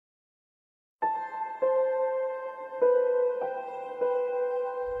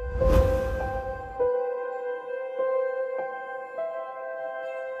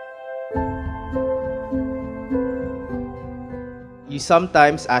You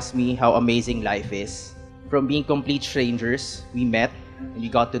sometimes ask me how amazing life is. From being complete strangers, we met and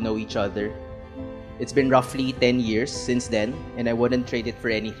we got to know each other. It's been roughly 10 years since then, and I wouldn't trade it for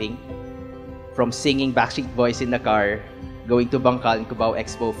anything. From singing Backstreet Boys in the car, going to Bangkal and Cubao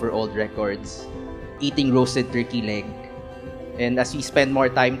Expo for old records, eating roasted turkey leg. And as we spend more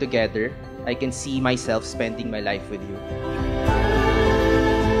time together, I can see myself spending my life with you.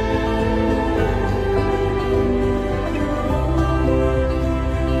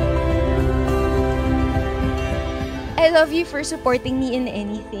 I love you for supporting me in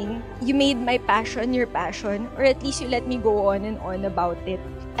anything. You made my passion your passion, or at least you let me go on and on about it.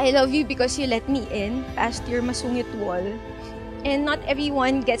 I love you because you let me in past your masungit wall. And not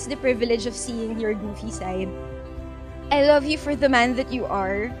everyone gets the privilege of seeing your goofy side. I love you for the man that you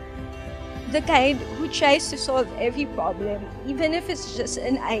are. The kind who tries to solve every problem, even if it's just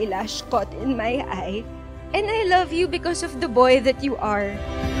an eyelash caught in my eye. And I love you because of the boy that you are.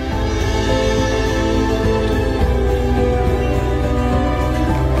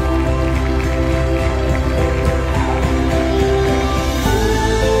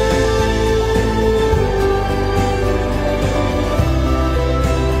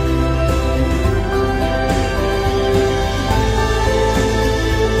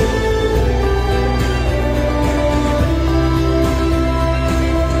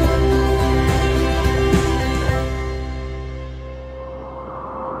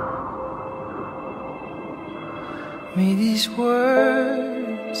 May these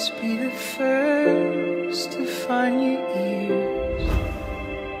words be the first to find your ears.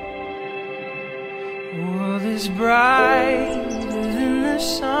 The world is brighter than the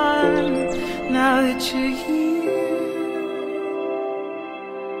sun now that you're here.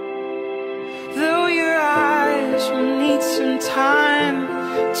 Though your eyes will need some time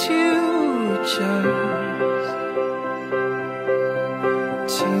to adjust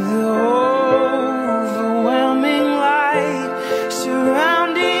to the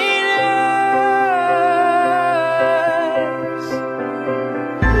surrounding us.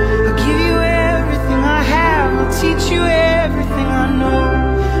 I'll give you everything I have, I'll teach you everything I know.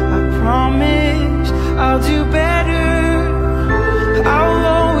 I promise I'll do better. I will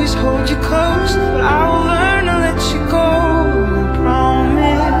always hold you close, but I will learn to let you go. I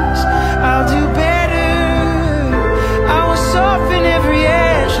promise I'll do better. I will soften every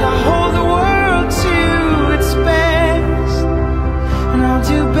edge, I'll hold the world to its best. And I'll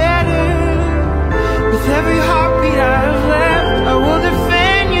do better. With every heartbeat I have left, I will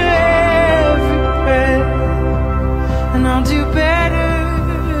defend you every breath. And I'll do better.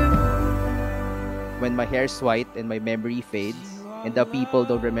 When my hair's white and my memory fades, and the people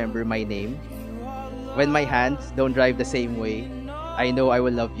don't remember my name, when my hands don't drive the same way, I know I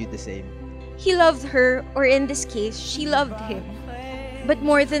will love you the same. He loved her, or in this case, she loved him. But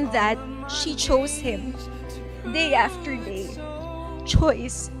more than that, she chose him. Day after day.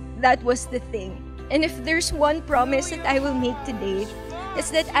 Choice, that was the thing. And if there's one promise that I will make today,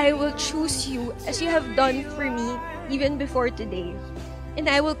 it's that I will choose you as you have done for me even before today. And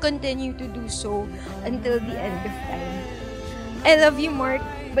I will continue to do so until the end of time. I love you, Marc,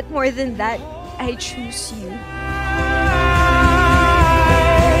 but more than that, I choose you.